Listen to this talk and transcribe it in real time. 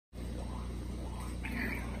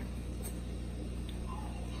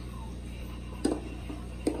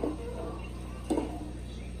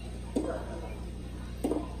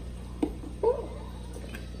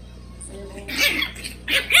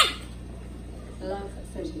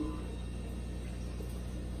30.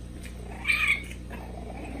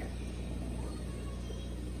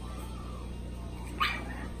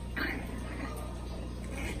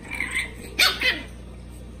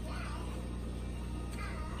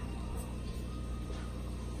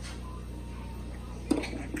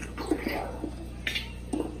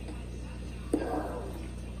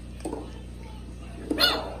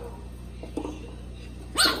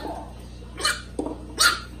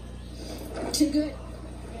 Too good.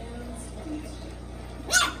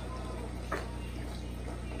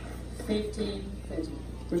 15-30.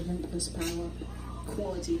 Relentless power,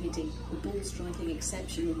 quality hitting, the ball striking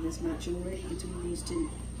exception in this match already between these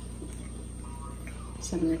two.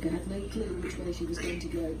 Sabalenka had no clue which way she was going to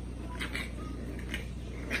go.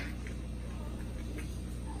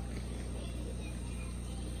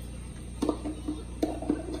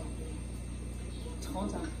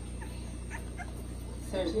 Trente.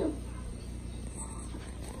 30.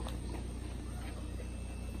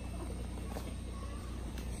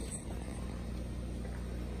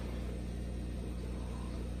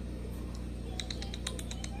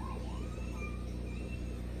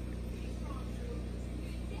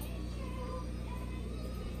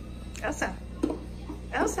 Elsa,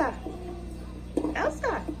 Elsa,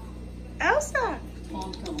 Elsa, Elsa,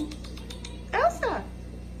 Elsa.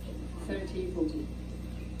 30-40.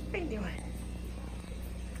 What are you doing?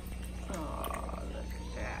 Oh, look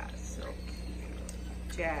at that, so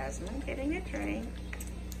cute. Jasmine getting a drink.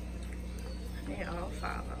 They all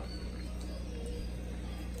follow.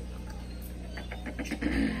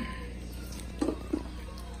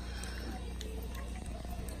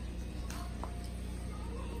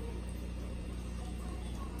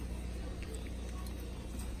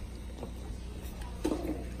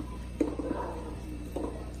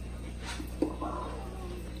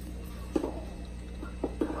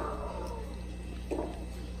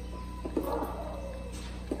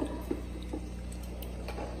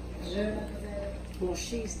 Well,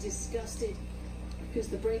 she's disgusted because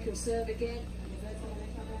the break of serve again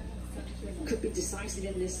could be decisive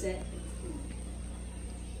in this set.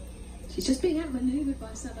 She's just being outmaneuvered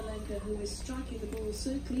by Sabalenka, who is striking the ball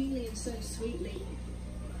so cleanly and so sweetly.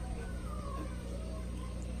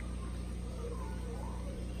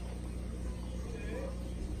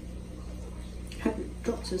 Hadn't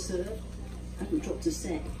dropped her serve, hadn't dropped a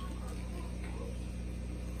set.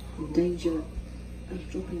 In danger of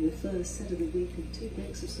dropping the first set of the week and 2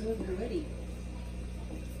 breaks of serve already.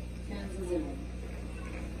 Kansas 0.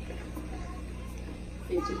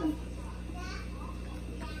 51.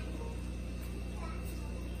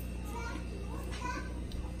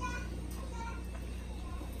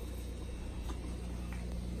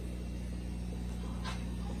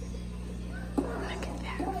 Look at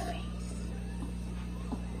that face.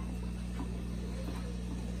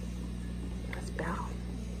 That's Belle.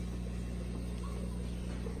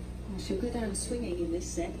 She'll go down swinging in this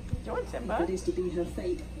set. Doing Simba. That is to be her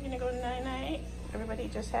fate. You gonna go night-night? Everybody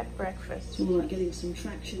just had breakfast. It's all like getting some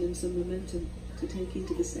traction and some momentum to take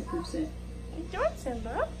into the second set. You doing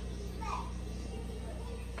Simba?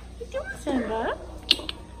 You doing Simba?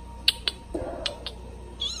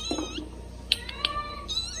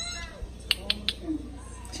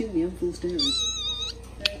 Too many unforced errors.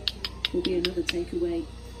 Will be another takeaway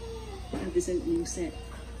of this opening set.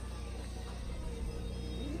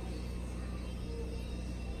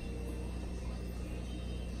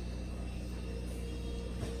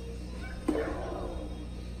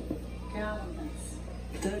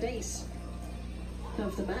 Third ace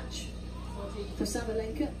of the match for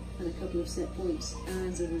Sabalenka, and a couple of set points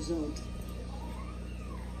as a result.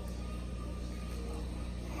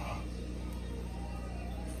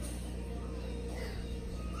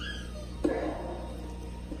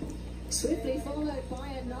 Swiftly followed by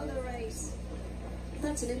another ace.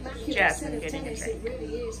 That's an immaculate Jasmine set of getting a tennis, it drink.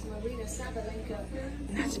 really is, from Arena Sabalenka.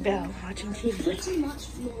 That's Belle watching TV. Pretty much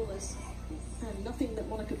flawless, and nothing that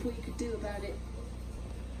Monica Puig could do about it.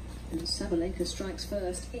 And Sabalenka strikes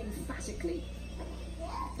first, emphatically.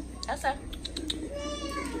 Elsa.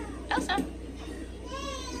 Elsa.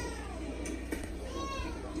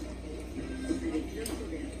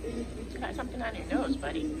 Got something on your nose,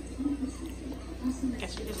 buddy.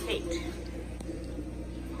 Guess you just ate.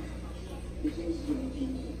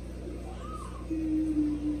 嗯